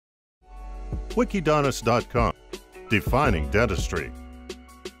Wikidonist.com, defining dentistry.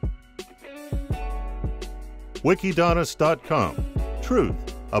 Wikidonist.com,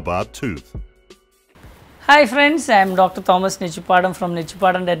 truth about tooth. Hi friends, I am Dr. Thomas Nechupadam from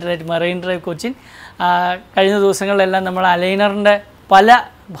Nechupadam Dental at Marine Drive, Kochi. കഴിഞ്ഞ ദിവസങ്ങളിലെല്ലാം നമ്മൾ അലൈനറിൻ്റെ പല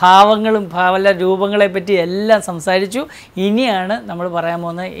ഭാവങ്ങളും പല രൂപങ്ങളെ പറ്റി എല്ലാം സംസാരിച്ചു. ഇനിയാണ് നമ്മൾ പറയാൻ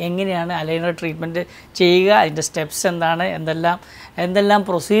പോകുന്നത് എങ്ങനെയാണ് അലൈനർ ട്രീറ്റ്മെൻറ്റ് ചെയ്യുക, അതിൻ്റെ സ്റ്റെപ്സ് എന്താണ്, എന്തെല്ലാം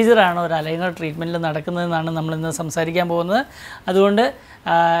പ്രൊസീജിയറാണ് ഒരു അലൈനർ ട്രീറ്റ്മെൻറ്റിൽ നടക്കുന്നതെന്നാണ് നമ്മളിന്ന് സംസാരിക്കാൻ പോകുന്നത്. അതുകൊണ്ട്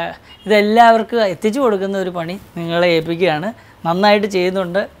ഇതെല്ലാവർക്കും എത്തിച്ചു കൊടുക്കുന്ന ഒരു പണി നിങ്ങളെ ഏൽപ്പിക്കുകയാണ്. നന്നായിട്ട്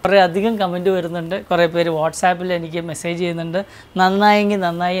ചെയ്യുന്നുണ്ട്, കുറേ അധികം കമൻറ്റ് വരുന്നുണ്ട്, കുറേ പേര് വാട്സാപ്പിൽ എനിക്ക് മെസ്സേജ് ചെയ്യുന്നുണ്ട്. നന്നായെങ്കിൽ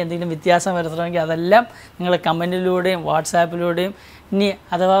നന്നായി, എന്തെങ്കിലും വ്യത്യാസം വരുത്തണമെങ്കിൽ അതെല്ലാം നിങ്ങൾ കമൻറ്റിലൂടെയും വാട്സാപ്പിലൂടെയും, ഇനി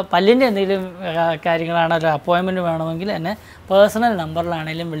അഥവാ പല്ലിൻ്റെ എന്തെങ്കിലും കാര്യങ്ങളാണ്, ഒരു അപ്പോയിൻമെൻറ്റ് വേണമെങ്കിൽ എന്നെ പേഴ്സണൽ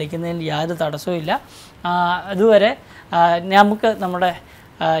നമ്പറിലാണെങ്കിലും വിളിക്കുന്നതിൽ യാതൊരു തടസ്സവും ഇല്ല. അതുവരെ നമുക്ക് നമ്മുടെ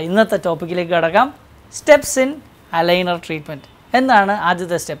ഇന്നത്തെ ടോപ്പിക്കിലേക്ക് കടക്കാം. Steps in aligner treatment. എന്താണ്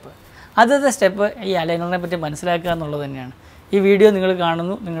ആദ്യത്തെ സ്റ്റെപ്പ്? ആദ്യത്തെ സ്റ്റെപ്പ് ഈ അലൈനറിനെ പറ്റി മനസ്സിലാക്കുക എന്നുള്ളത് തന്നെയാണ്. ഈ വീഡിയോ നിങ്ങൾ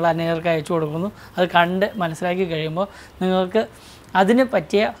കാണുന്നു, നിങ്ങൾ അനേകർക്ക് അയച്ചു കൊടുക്കുന്നു, അത് കണ്ട് മനസ്സിലാക്കി കഴിയുമ്പോൾ നിങ്ങൾക്ക് അതിന്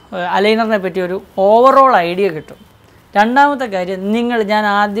പറ്റിയ അലൈനറിനെ പറ്റിയ ഒരു ഓവറോൾ ഐഡിയ കിട്ടും. രണ്ടാമത്തെ കാര്യം, ഞാൻ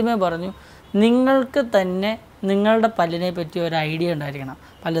ആദ്യമേ പറഞ്ഞു, നിങ്ങൾക്ക് തന്നെ നിങ്ങളുടെ പല്ലിനെ പറ്റി ഒരു ഐഡിയ ഉണ്ടായിരിക്കണം.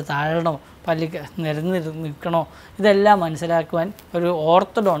 പല്ല് താഴണോ, പല്ല് നിരന്ന് നിൽക്കണോ, ഇതെല്ലാം മനസ്സിലാക്കുവാൻ ഒരു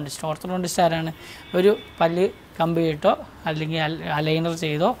ഓർത്തഡോണ്ടിസ്റ്റ് ആരാണ്? ഒരു പല്ല് കമ്പിയിട്ടോ അല്ലെങ്കിൽ അലൈനർ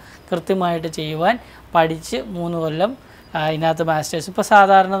ചെയ്തോ കൃത്യമായിട്ട് ചെയ്യുവാൻ പഠിച്ച് 3 കൊല്ലം അതിനകത്ത് മാസ്റ്റേഴ്സ്. ഇപ്പോൾ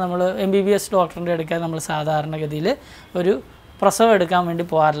സാധാരണ നമ്മൾ MBBS ഡോക്ടറിൻ്റെ എടുക്കാൻ നമ്മൾ സാധാരണഗതിയിൽ ഒരു പ്രസവം എടുക്കാൻ വേണ്ടി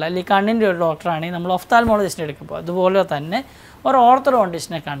പോകാറില്ല. അല്ലെങ്കിൽ കണ്ണിൻ്റെ ഒരു ഡോക്ടറാണെങ്കിൽ നമ്മൾ ഒഫ്താൽമോളജിസ്റ്റിനെ എടുക്കാൻ പോകും. അതുപോലെ തന്നെ ഒരു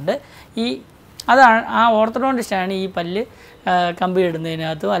ഓർത്തഡോണ്ടിസ്റ്റിനെ കണ്ട് ആ ഓർത്തഡോണ്ടിസ്റ്റാണ് ഈ പല്ല് കമ്പി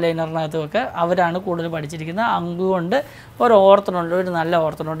ഇടുന്നതിനകത്തും അലൈനറിനകത്തും ഒക്കെ അവരാണ് കൂടുതൽ പഠിച്ചിരിക്കുന്നത്. അതുകൊണ്ട് ഒരു നല്ല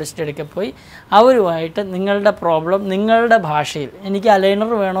ഓർത്തഡോണ്ടിസ്റ്റ് എടുക്കാൻ പോയി അവരുമായിട്ട് നിങ്ങളുടെ പ്രോബ്ലം നിങ്ങളുടെ ഭാഷയിൽ, എനിക്ക്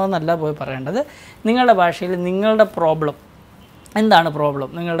അലൈനർ വേണമെന്നല്ല പോയി പറയേണ്ടത്, നിങ്ങളുടെ ഭാഷയിൽ നിങ്ങളുടെ പ്രോബ്ലം എന്താണ് പ്രോബ്ലം,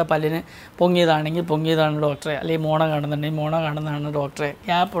 നിങ്ങളുടെ പല്ലിന് പൊങ്ങിയതാണെങ്കിൽ പൊങ്ങിയതാണ് ഡോക്ടറെ, അല്ലെങ്കിൽ മോണ കാണുന്നുണ്ടെങ്കിൽ മോണ കാണുന്നതാണ് ഡോക്ടറെ,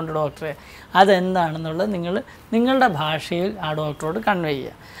 ഗ്യാപ്പുണ്ട് ഡോക്ടറെ, അതെന്താണെന്നുള്ളത് നിങ്ങളുടെ ഭാഷയിൽ ആ ഡോക്ടറോട് കൺവേ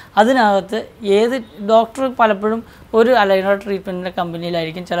ചെയ്യുക. അതിനകത്ത് ഏത് ഡോക്ടർ പലപ്പോഴും ഒരു അലൈനർ ട്രീറ്റ്മെൻറ്റിൻ്റെ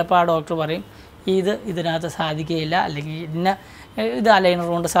കമ്പനിയിലായിരിക്കും. ചിലപ്പോൾ ആ ഡോക്ടർ പറയും ഇതിനകത്ത് സാധിക്കുകയില്ല, അല്ലെങ്കിൽ ഇത് അലൈനർ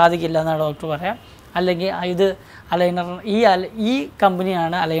കൊണ്ട് സാധിക്കില്ല എന്നാണ് ഡോക്ടർ പറയാം. അല്ലെങ്കിൽ ഇത് അലൈനർ ഈ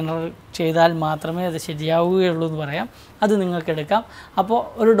കമ്പനിയാണ് അലൈനർ ചെയ്താൽ മാത്രമേ അത് ശരിയാവുകയുള്ളൂ എന്ന് പറയാം. അത് നിങ്ങൾക്ക് എടുക്കാം. അപ്പോൾ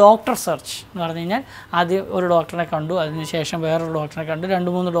ഒരു ഡോക്ടർ സെർച്ച് എന്ന് പറഞ്ഞു കഴിഞ്ഞാൽ ആദ്യം ഒരു ഡോക്ടറെ കണ്ടു, അതിനുശേഷം വേറൊരു ഡോക്ടറെ കണ്ടു,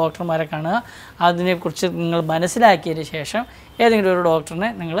 2-3 ഡോക്ടർമാരെ കാണുക. അതിനെക്കുറിച്ച് നിങ്ങൾ മനസ്സിലാക്കിയതിന് ശേഷം ഏതെങ്കിലും ഒരു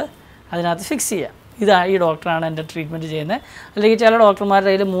ഡോക്ടറിനെ നിങ്ങൾ അതിനകത്ത് ഫിക്സ് ചെയ്യുക. ഈ ഡോക്ടറാണ് എൻ്റെ ട്രീറ്റ്മെൻറ്റ് ചെയ്യുന്നത്. അല്ലെങ്കിൽ ചില ഡോക്ടർമാരുടെ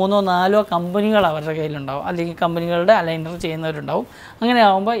കയ്യിൽ 3-4 കമ്പനികൾ അവരുടെ കയ്യിലുണ്ടാവും, അല്ലെങ്കിൽ കമ്പനികളുടെ അലൈനർ ചെയ്യുന്നവരുണ്ടാവും. അങ്ങനെ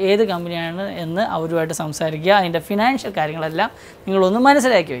ആകുമ്പോൾ ഏത് കമ്പനിയാണ് എന്ന് അവരുമായിട്ട് സംസാരിക്കുക. അതിൻ്റെ ഫിനാൻഷ്യൽ കാര്യങ്ങളെല്ലാം നിങ്ങളൊന്ന്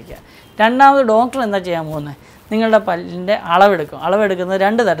മനസ്സിലാക്കി വയ്ക്കുക. രണ്ടാമത് ഡോക്ടർ എന്താ ചെയ്യാൻ പോകുന്നത്? നിങ്ങളുടെ പല്ലിൻ്റെ അളവെടുക്കുന്നത്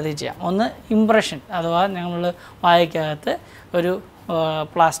 2 തരത്തിൽ ചെയ്യാം. ഒന്ന് ഇംപ്രഷൻ, അഥവാ നമ്മൾ വായക്കകത്ത് ഒരു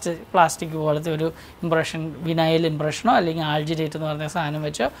പ്ലാസ്റ്റിക് പോലത്തെ ഒരു ഇംപ്രഷൻ, വിനൈൽ ഇംപ്രഷനോ അല്ലെങ്കിൽ ആൾജിനേറ്റ് എന്ന് പറഞ്ഞ സാധനം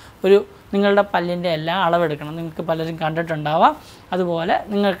വെച്ചോ നിങ്ങളുടെ പല്ലിൻ്റെ എല്ലാം അളവെടുക്കണം. നിങ്ങൾക്ക് പലരും കണ്ടിട്ടുണ്ടാവാം. അതുപോലെ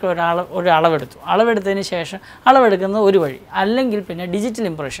നിങ്ങൾക്ക് അളവെടുത്തതിന് ശേഷം അളവെടുക്കുന്നത് ഒരു വഴി. അല്ലെങ്കിൽ പിന്നെ ഡിജിറ്റൽ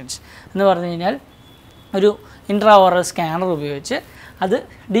ഇംപ്രഷൻസ് എന്ന് പറഞ്ഞു കഴിഞ്ഞാൽ ഒരു ഇൻട്രാഓറൽ സ്കാനർ ഉപയോഗിച്ച് അത്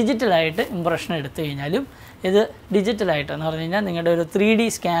ഡിജിറ്റലായിട്ട് ഇംപ്രഷൻ എടുത്തു കഴിഞ്ഞാലും, ഇത് ഡിജിറ്റലായിട്ട് എന്ന് പറഞ്ഞു കഴിഞ്ഞാൽ നിങ്ങളുടെ ഒരു 3D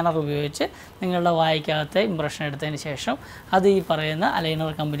സ്കാനർ ഉപയോഗിച്ച് നിങ്ങളുടെ വായിക്കകത്തെ ഇംപ്രഷൻ എടുത്തതിന് ശേഷം അത് ഈ പറയുന്ന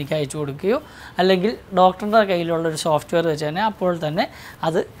അലൈനർ കമ്പനിക്ക് അയച്ചു കൊടുക്കുകയോ, അല്ലെങ്കിൽ ഡോക്ടറുടെ കയ്യിലുള്ളൊരു സോഫ്റ്റ്വെയർ വെച്ച് തന്നെ അപ്പോൾ തന്നെ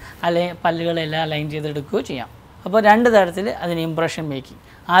അത് പല്ലുകളെല്ലാം അലൈൻ ചെയ്തെടുക്കുകയോ ചെയ്യാം. അപ്പോൾ 2 തരത്തിൽ അതിന് ഇംപ്രഷൻ മേക്കിംഗ്.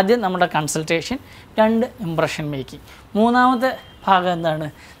 ആദ്യം നമ്മുടെ കൺസൾട്ടേഷൻ, 2 ഇംപ്രഷൻ മേക്കിംഗ്. മൂന്നാമത്തെ ഭാഗം എന്താണ്?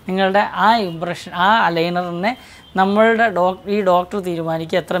 നിങ്ങളുടെ ആ അലൈനറിനെ ഈ ഡോക്ടർ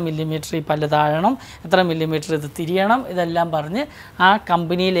തീരുമാനിക്കുക എത്ര മില്ലിമീറ്റർ ഈ പല്ല് താഴണം, എത്ര മില്ലിമീറ്റർ ഇത് തിരിയണം, ഇതെല്ലാം പറഞ്ഞ് ആ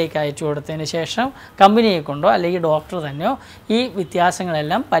കമ്പനിയിലേക്ക് അയച്ചു കൊടുത്തതിന് ശേഷം കമ്പനിയെ കൊണ്ടോ അല്ലെങ്കിൽ ഡോക്ടർ തന്നെയോ ഈ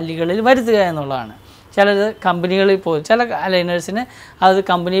വ്യത്യാസങ്ങളെല്ലാം പല്ലുകളിൽ വരുത്തുക എന്നുള്ളതാണ്. ചില അലൈനേഴ്സിന് അത്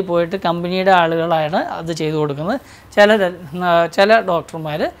കമ്പനിയിൽ പോയിട്ട് കമ്പനിയുടെ ആളുകളാണ് അത് ചെയ്തു കൊടുക്കുന്നത്. ചില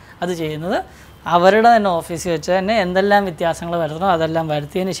ഡോക്ടർമാർ അത് ചെയ്യുന്നത് അവരുടെ തന്നെ ഓഫീസിൽ വെച്ച് തന്നെ എന്തെല്ലാം വ്യത്യാസങ്ങൾ വരുത്തണോ അതെല്ലാം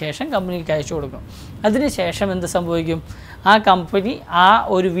വരുത്തിയതിന് ശേഷം കമ്പനിക്ക് അയച്ചു കൊടുക്കും. അതിന് ശേഷം എന്ത് സംഭവിക്കും? ആ കമ്പനി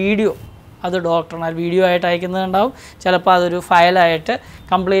ഒരു വീഡിയോ, അത് ഡോക്ടർമാർ വീഡിയോ ആയിട്ട് അയക്കുന്നുണ്ടാവും. ചിലപ്പോൾ അതൊരു ഫയലായിട്ട്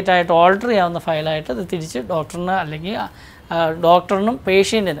കംപ്ലീറ്റ് ആയിട്ട് ഓൾട്ടർ ചെയ്യാവുന്ന ഫയലായിട്ട് അത് തിരിച്ച് ഡോക്ടറിന് അല്ലെങ്കിൽ ഡോക്ടറിനും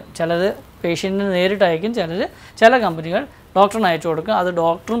പേഷ്യൻറ്റിനും, പേഷ്യൻറ്റിന് നേരിട്ട് അയക്കും, ചില കമ്പനികൾ ഡോക്ടറിന് അയച്ചു കൊടുക്കും. അത്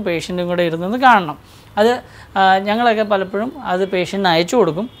ഡോക്ടറും പേഷ്യൻറ്റും കൂടെ ഇരുന്ന് കാണണം. അത് ഞങ്ങളൊക്കെ പലപ്പോഴും അത് പേഷ്യൻറ്റിന് അയച്ചു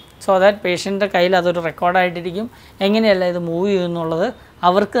കൊടുക്കും. സോ ദാറ്റ് പേഷ്യൻ്റെ കയ്യിൽ അതൊരു റെക്കോർഡായിട്ടിരിക്കും. എങ്ങനെയല്ല ഇത് മൂവ് ചെയ്യുന്നുള്ളത്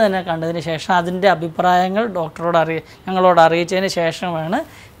അവർക്ക് തന്നെ കണ്ടതിന് ശേഷം അതിൻ്റെ അഭിപ്രായങ്ങൾ ഞങ്ങളോട് അറിയിച്ചതിന് ശേഷമാണ്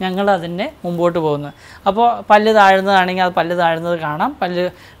ഞങ്ങൾ അതിനെ മുമ്പോട്ട് പോകുന്നത്. അപ്പോൾ പല്ല് താഴുന്നതാണെങ്കിൽ അത് പല്ല് താഴുന്നത് കാണാം, പല്ല്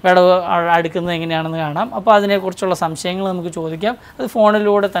വിടവ് അടുക്കുന്നത് എങ്ങനെയാണെന്ന് കാണാം. അപ്പോൾ അതിനെക്കുറിച്ചുള്ള സംശയങ്ങൾ നമുക്ക് ചോദിക്കാം. അത്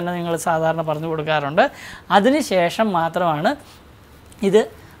ഫോണിലൂടെ തന്നെ നിങ്ങൾ സാധാരണ പറഞ്ഞു കൊടുക്കാറുണ്ട്. അതിന് ശേഷം മാത്രമാണ് ഇത്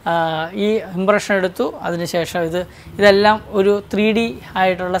ഈ ഇംപ്രഷൻ എടുത്തു. അതിനുശേഷം ഇതെല്ലാം ഒരു 3D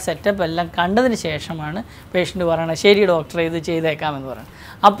ആയിട്ടുള്ള സെറ്റപ്പ് എല്ലാം കണ്ടതിന് ശേഷമാണ് പേഷ്യൻ്റ് പറയണത് ശരി ഡോക്ടറെ ഇത് ചെയ്തേക്കാമെന്ന് പറയുന്നത്.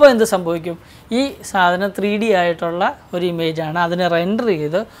 അപ്പോൾ എന്ത് സംഭവിക്കും? ഈ സാധനം 3D ആയിട്ടുള്ള ഒരു ഇമേജാണ്. അതിനെ റെൻഡർ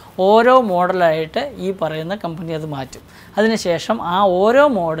ചെയ്ത് ഓരോ മോഡലായിട്ട് ഈ പറയുന്ന കമ്പനി അത് മാറ്റും. അതിനുശേഷം ആ ഓരോ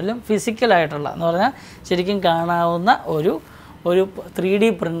മോഡലും ഫിസിക്കലായിട്ടുള്ള എന്ന് പറഞ്ഞാൽ ശരിക്കും കാണാവുന്ന ഒരു 3D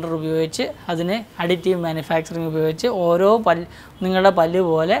പ്രിൻ്റർ ഉപയോഗിച്ച് അതിനെ അഡിറ്റീവ് മാനുഫാക്ചറിങ് ഉപയോഗിച്ച് നിങ്ങളുടെ പല്ല്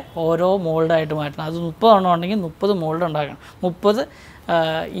പോലെ ഓരോ മോൾഡായിട്ട് മാറ്റണം. അത് 30 എണ്ണം ഉണ്ടെങ്കിൽ 30 മോൾഡ് ഉണ്ടാക്കണം, 30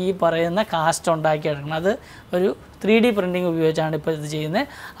 ഈ പറയുന്ന കാസ്റ്റ് ഉണ്ടാക്കിയെടുക്കണം. അത് ഒരു 3D പ്രിൻറ്റിങ് ഉപയോഗിച്ചാണ് ഇപ്പോൾ ഇത്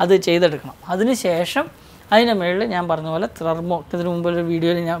ചെയ്യുന്നത്. അത് ചെയ്തെടുക്കണം. അതിനുശേഷം അതിൻ്റെ മുകളിൽ ഞാൻ പറഞ്ഞ പോലെ ഇതിന് മുമ്പൊരു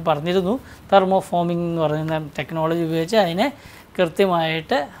വീഡിയോയിൽ ഞാൻ പറഞ്ഞിരുന്നു, തെർമോ ഫോമിംഗ് എന്ന് പറയുന്ന ടെക്നോളജി ഉപയോഗിച്ച് അതിനെ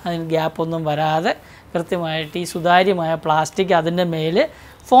കൃത്യമായിട്ട് അതിന് ഗ്യാപ്പൊന്നും വരാതെ കൃത്യമായിട്ട് ഈ സുതാര്യമായ പ്ലാസ്റ്റിക് അതിൻ്റെ മേൽ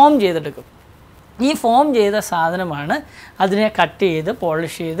ഫോം ചെയ്തെടുക്കും. ഈ ഫോം ചെയ്ത സാധനമാണ് അതിനെ കട്ട് ചെയ്ത്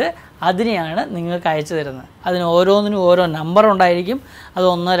പോളിഷ് ചെയ്ത് അതിനെയാണ് നിങ്ങൾക്ക് അയച്ചു തരുന്നത്. അതിന് ഓരോന്നിനും ഓരോ നമ്പർ ഉണ്ടായിരിക്കും. അത്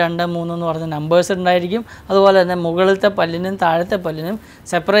 1, 2, 3 എന്ന് പറഞ്ഞ നമ്പേഴ്സ് ഉണ്ടായിരിക്കും. അതുപോലെ തന്നെ മുകളിലത്തെ പല്ലിനും താഴത്തെ പല്ലിനും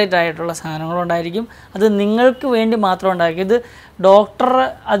സെപ്പറേറ്റ് ആയിട്ടുള്ള സാധനങ്ങളുണ്ടായിരിക്കും. അത് നിങ്ങൾക്ക് വേണ്ടി മാത്രം ഉണ്ടാക്കി. ഇത് ഡോക്ടർ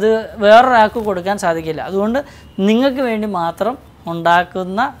അത് വേറൊരാൾക്ക് കൊടുക്കാൻ സാധിക്കില്ല. അതുകൊണ്ട് നിങ്ങൾക്ക് വേണ്ടി മാത്രം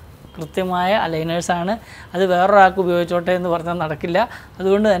ഉണ്ടാക്കുന്ന കൃത്യമായ അലൈനേഴ്സാണ്. അത് വേറൊരാൾക്ക് ഉപയോഗിച്ചോട്ടെ എന്ന് പറഞ്ഞാൽ നടക്കില്ല.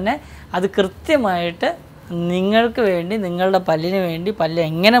 അതുകൊണ്ട് തന്നെ അത് കൃത്യമായിട്ട് നിങ്ങൾക്ക് വേണ്ടി, നിങ്ങളുടെ പല്ലിന് വേണ്ടി, പല്ല്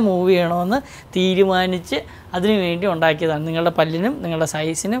എങ്ങനെ മൂവ് ചെയ്യണമെന്ന് തീരുമാനിച്ച് അതിനു വേണ്ടി ഉണ്ടാക്കിയതാണ്. നിങ്ങളുടെ പല്ലിനും നിങ്ങളുടെ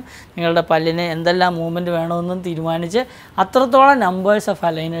സൈസിനും നിങ്ങളുടെ പല്ലിന് എന്തെല്ലാം മൂവ്മെൻറ്റ് വേണമെന്നും തീരുമാനിച്ച് അത്രത്തോളം നമ്പേഴ്സ് ഓഫ്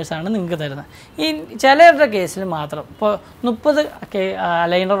അലൈനേഴ്സാണ് നിങ്ങൾക്ക് തരുന്നത്. ഈ ചിലരുടെ കേസിൽ മാത്രം ഇപ്പോൾ 30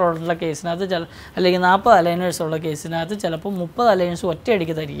 അലൈനർ ഉള്ള കേസിനകത്ത് അല്ലെങ്കിൽ 40 അലൈനേഴ്സ് ഉള്ള കേസിനകത്ത് ചിലപ്പോൾ 30 അലൈനേഴ്സ്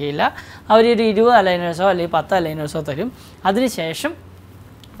ഒറ്റയടിക്ക് തരികയില്ല. അവരൊരു 20 അലൈനേഴ്സോ അല്ലെങ്കിൽ 10 അലൈനേഴ്സോ തരും. അതിനുശേഷം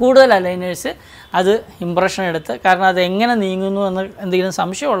കൂടുതൽ അലൈനേഴ്സ് അത് ഇംപ്രഷൻ എടുത്ത്, കാരണം അത് എങ്ങനെ നീങ്ങുന്നു എന്ന് എന്തെങ്കിലും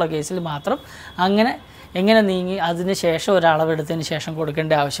സംശയമുള്ള കേസിൽ മാത്രം എങ്ങനെ നീങ്ങി അതിന് ശേഷം ഒരളവെടുത്തതിന് ശേഷം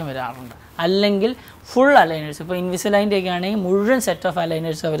കൊടുക്കേണ്ട ആവശ്യം വരാറുണ്ട്. അല്ലെങ്കിൽ ഫുൾ അലൈനേഴ്സ്, ഇപ്പോൾ ഇൻവിസലൈൻ്റെ ഒക്കെ ആണെങ്കിൽ മുഴുവൻ സെറ്റ് ഓഫ്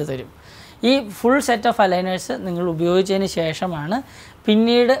അലൈനേഴ്സ് അവർ തരും. ഈ ഫുൾ സെറ്റ് ഓഫ് അലൈനേഴ്സ് നിങ്ങൾ ഉപയോഗിച്ചതിന് ശേഷമാണ്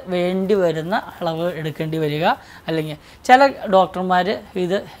പിന്നീട് വേണ്ടി വരുന്ന അളവ് എടുക്കേണ്ടി വരിക. അല്ലെങ്കിൽ ചില ഡോക്ടർമാർ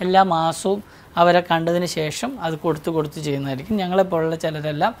ഇത് എല്ലാ മാസവും അവരെ കണ്ടതിന് ശേഷം അത് കൊടുത്ത് ചെയ്യുന്നതായിരിക്കും. ഞങ്ങളെപ്പോലുള്ള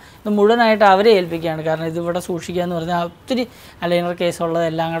ചിലരെല്ലാം ഇത് മുഴുവനായിട്ട് അവരെ ഏൽപ്പിക്കുകയാണ്. കാരണം ഇതിവിടെ സൂക്ഷിക്കുക എന്ന് പറഞ്ഞാൽ ഒത്തിരി അലൈനർ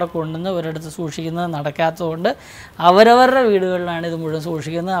കേസുള്ളതെല്ലാം കൂടെ കൊണ്ടുവന്ന് ഒരിടത്ത് സൂക്ഷിക്കുന്നത് നടക്കാത്തതുകൊണ്ട് അവരവരുടെ വീടുകളിലാണ് ഇത് മുഴുവൻ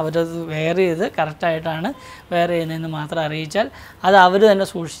സൂക്ഷിക്കുന്നത്. അവരത് വെയർ ചെയ്ത് കറക്റ്റായിട്ടാണ് വെയർ ചെയ്യുന്നതെന്ന് മാത്രം അറിയിച്ചാൽ അത് അവർ തന്നെ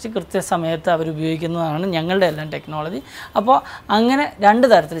സൂക്ഷിച്ച് കൃത്യസമയത്ത് അവർ ഉപയോഗിക്കുന്നതാണ് ഞങ്ങളുടെ എല്ലാം ടെക്നോളജി. അപ്പോൾ അങ്ങനെ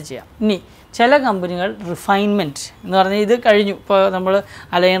 2 തരത്തിൽ ചെയ്യാം. ഇനി ചില കമ്പനികൾ റിഫൈൻമെൻറ്റ് എന്ന് പറഞ്ഞാൽ ഇത് കഴിഞ്ഞു, ഇപ്പോൾ നമ്മൾ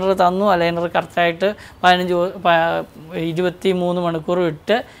അലൈനർ തന്നു, അലൈനർ കറക്റ്റായിട്ട് 23 മണിക്കൂർ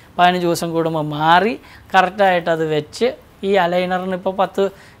ഇട്ട് 15 ദിവസം കൂടുമ്പോൾ മാറി കറക്റ്റായിട്ട് അത് വെച്ച് ഈ അലൈനറിന് ഇപ്പോൾ 10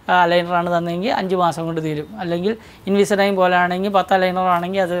 അലൈനറാണ് തന്നെങ്കിൽ 5 മാസം കൊണ്ട് തീരും. അല്ലെങ്കിൽ ഇൻവിസലൈൻ പോലെ ആണെങ്കിൽ 10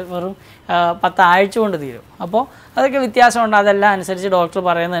 അലൈനറാണെങ്കിൽ അത് വെറും 10 ആഴ്ച കൊണ്ട് തീരും. അപ്പോൾ അതൊക്കെ വ്യത്യാസമുണ്ട്. അതെല്ലാം അനുസരിച്ച് ഡോക്ടർ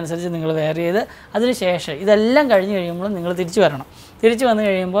പറയുന്നതനുസരിച്ച് നിങ്ങൾ വെയർ ചെയ്ത് അതിന് ശേഷം ഇതെല്ലാം കഴിഞ്ഞ് കഴിയുമ്പോൾ നിങ്ങൾ തിരിച്ചു വരണം. തിരിച്ചു വന്നു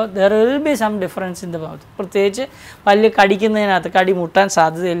കഴിയുമ്പോൾ there will be some difference in the mouth. പ്രത്യേകിച്ച് പല്ല് കടിക്കുന്നതിനകത്ത് കടി മുട്ടാൻ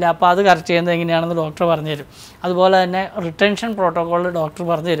സാധ്യതയില്ല. അപ്പോൾ അത് കറക്റ്റ് ചെയ്യുന്നത് എങ്ങനെയാണെന്ന് ഡോക്ടർ പറഞ്ഞു തരും. അതുപോലെ തന്നെ റിട്ടൻഷൻ പ്രോട്ടോക്കോൾ ഡോക്ടർ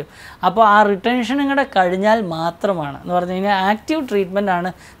പറഞ്ഞു തരും. അപ്പോൾ ആ റിട്ടൻഷനും കൂടെ കഴിഞ്ഞാൽ മാത്രമാണ് എന്ന് പറഞ്ഞു കഴിഞ്ഞാൽ ആക്റ്റീവ് ട്രീറ്റ്മെൻറ്റ്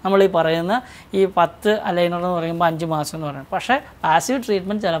ആണ് നമ്മൾ ഈ പറയുന്ന ഈ 10 അലൈനർ എന്ന് പറയുമ്പോൾ 5 മാസം എന്ന് പറയുന്നത്. പക്ഷേ പാസീവ്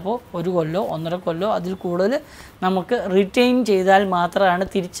ട്രീറ്റ്മെൻറ്റ് ചിലപ്പോൾ 1 കൊല്ലോ 1.5 കൊല്ലോ അതിൽ കൂടുതൽ നമുക്ക് റിറ്റെയിൻ ചെയ്താൽ മാത്രമാണ്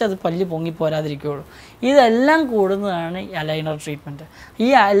തിരിച്ചത് പല്ല് പൊങ്ങിപ്പോരാതിരിക്കുകയുള്ളൂ. ഇതെല്ലാം കൂടുന്നതാണ് ഈ അലൈനർ ട്രീറ്റ്മെൻറ്റ്. ഈ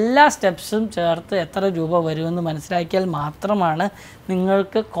എല്ലാ സ്റ്റെപ്സും ചേർത്ത് എത്ര രൂപ വരുമെന്ന് മനസ്സിലാക്കിയാൽ മാത്രമാണ്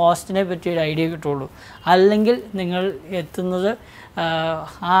നിങ്ങൾക്ക് കോസ്റ്റിനെ പറ്റി ഒരു ഐഡിയ കിട്ടുള്ളൂ. അല്ലെങ്കിൽ നിങ്ങൾ എത്തുന്നത്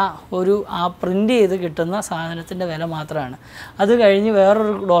ആ പ്രിൻ്റ് ചെയ്ത് കിട്ടുന്ന സാധനത്തിൻ്റെ വില മാത്രമാണ്. അത് കഴിഞ്ഞ്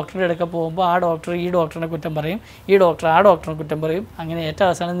വേറൊരു ഡോക്ടറുടെ അടുക്ക പോകുമ്പോൾ ആ ഡോക്ടർ ഈ ഡോക്ടറിനെ കുറ്റം പറയും, ഈ ഡോക്ടർ ആ ഡോക്ടറിനെ കുറ്റം പറയും. അങ്ങനെ ഏറ്റവും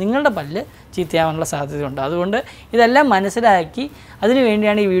അവസാനം നിങ്ങളുടെ പല്ല് ചീത്തയാവാനുള്ള സാധ്യതയുണ്ട്. അതുകൊണ്ട് ഇതെല്ലാം മനസ്സിലാക്കി അതിന്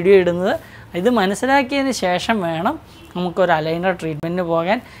വേണ്ടിയാണ് ഈ വീഡിയോ ഇടുന്നത്. ഇത് മനസ്സിലാക്കിയതിന് ശേഷം വേണം നമുക്കൊരു അലൈനർ ട്രീറ്റ്മെൻറ്റിന്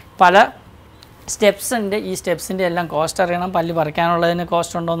പോകാൻ. പല സ്റ്റെപ്സ് ഉണ്ട്. ഈ സ്റ്റെപ്സിൻ്റെ എല്ലാം കോസ്റ്റ് അറിയണം. പല്ല് പറിക്കാനുള്ളതിന്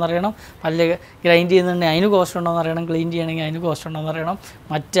കോസ്റ്റ് ഉണ്ടോയെന്ന് അറിയണം. പല്ല് ഗ്രൈൻഡ് ചെയ്യുന്നുണ്ടെങ്കിൽ അതിന് കോസ്റ്റ് ഉണ്ടോയെന്ന് അറിയണം. ക്ലീൻ ചെയ്യണമെങ്കിൽ അതിന് കോസ്റ്റ് ഉണ്ടോയെന്ന് അറിയണം.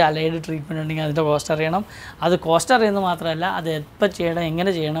 മറ്റ് അലൈഡ് ട്രീറ്റ്മെൻറ്റ് ഉണ്ടെങ്കിൽ അതിൻ്റെ കോസ്റ്റ് അറിയണം. അത് കോസ്റ്റ് അറിയുന്നത് മാത്രമല്ല, അത് എപ്പോൾ ചെയ്യണം,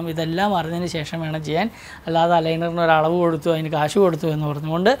 എങ്ങനെ ചെയ്യണം, ഇതെല്ലാം അറിഞ്ഞതിന് ശേഷം വേണം ചെയ്യാൻ. അല്ലാതെ അലൈനറിന് ഒരു അളവ് കൊടുത്തു, അതിന് കാശ് കൊടുത്തു എന്ന്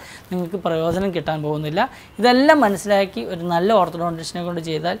പറഞ്ഞുകൊണ്ട് നിങ്ങൾക്ക് പ്രയോജനം കിട്ടാൻ പോകുന്നില്ല. ഇതെല്ലാം മനസ്സിലാക്കി ഒരു നല്ല ഓർത്തഡോണ്ടിസ്റ്റിനെ കൊണ്ട്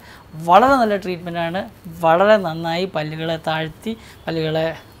ചെയ്താൽ വളരെ നല്ല ട്രീറ്റ്മെൻറ്റാണ്. വളരെ നന്നായി പല്ലുകളെ താഴ്ത്തി പല്ലുകളെ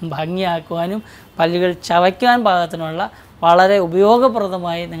ഭംഗിയാക്കുവാനും പല്ലുകൾ ചവയ്ക്കാൻ പാകത്തിനുള്ള വളരെ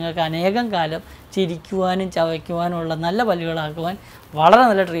ഉപയോഗപ്രദമായി നിങ്ങൾക്ക് അനേകം കാലം ചിരിക്കുവാനും ചവയ്ക്കുവാനുമുള്ള നല്ല പല്ലുകളാക്കുവാൻ വളരെ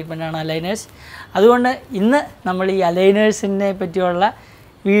നല്ല ട്രീറ്റ്മെൻറ്റാണ് അലൈനേഴ്സ്. അതുകൊണ്ട് ഇന്ന് നമ്മൾ ഈ അലൈനേഴ്സിനെ പറ്റിയുള്ള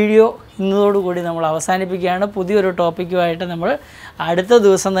വീഡിയോ ഇന്നതോടുകൂടി നമ്മൾ അവസാനിപ്പിക്കുകയാണ്. പുതിയൊരു ടോപ്പിക്കുമായിട്ട് നമ്മൾ അടുത്ത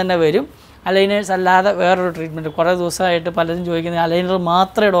ദിവസം തന്നെ വരും. അലൈനേഴ്സ് അല്ലാതെ വേറൊരു ട്രീറ്റ്മെൻറ്റ് കുറേ ദിവസമായിട്ട് പലരും ചോദിക്കുന്നത് അലൈനർ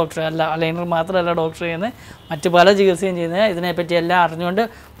മാത്രമേ അലൈനർ മാത്രമല്ല ഡോക്ടർ ചെയ്യുന്നത്, മറ്റ് പല ചികിത്സയും ചെയ്യുന്നത്. ഇതിനെപ്പറ്റി എല്ലാം അറിഞ്ഞുകൊണ്ട്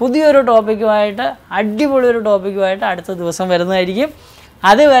പുതിയൊരു ടോപ്പിക്കുമായിട്ട് അടിപൊളിയൊരു ടോപ്പിക്കുമായിട്ട് അടുത്ത ദിവസം വരുന്നതായിരിക്കും.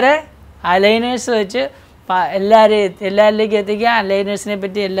 അതുവരെ അലൈനേഴ്സ് വെച്ച് എല്ലാവരിലേക്ക് എത്തിക്കുക. അലൈനേഴ്സിനെ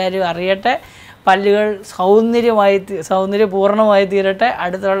പറ്റി എല്ലാവരും അറിയട്ടെ. പല്ലുകൾ സൗന്ദര്യപൂർണ്ണമായി തീരട്ടെ.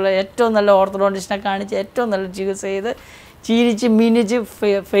 അടുത്തുള്ള ഏറ്റവും നല്ല ഓർത്തഡോണ്ടിസ്റ്റിനെ കാണിച്ച് ഏറ്റവും നല്ല ചികിത്സ ചെയ്ത് ചിരിച്ച് മിനിച്ച്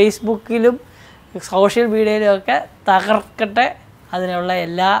ഫേസ്ബുക്കിലും സോഷ്യൽ മീഡിയയിലും ഒക്കെ തകർക്കട്ടെ. അതിനുള്ള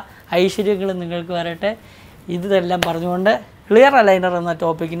എല്ലാ ഐശ്വര്യങ്ങളും നിങ്ങൾക്ക് വരട്ടെ. ഇതെല്ലാം പറഞ്ഞുകൊണ്ട് ക്ലിയർ അലൈനർ എന്ന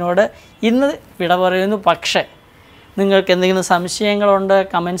ടോപ്പിക്കിനോട് ഇന്ന് വിട പറയുന്നു. പക്ഷേ നിങ്ങൾക്ക് എന്തെങ്കിലും സംശയങ്ങളുണ്ട്,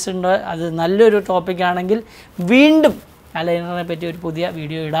 കമൻസ് ഉണ്ട്, അത് നല്ലൊരു ടോപ്പിക്കാണെങ്കിൽ വീണ്ടും അലൈനറിനെ പറ്റി ഒരു പുതിയ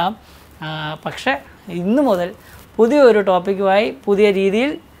വീഡിയോ ഇടാം. പക്ഷേ ഇന്ന് മുതൽ പുതിയൊരു ടോപ്പിക്കുമായി പുതിയ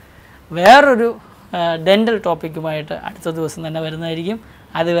രീതിയിൽ വേറൊരു ഡെൻ്റൽ ടോപ്പിക്കുമായിട്ട് അടുത്ത ദിവസം തന്നെ വരുന്നതായിരിക്കും.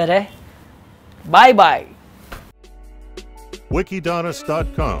 അതുവരെ bye bye.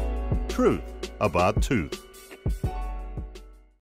 Wikidonist.com. Truth about tooth.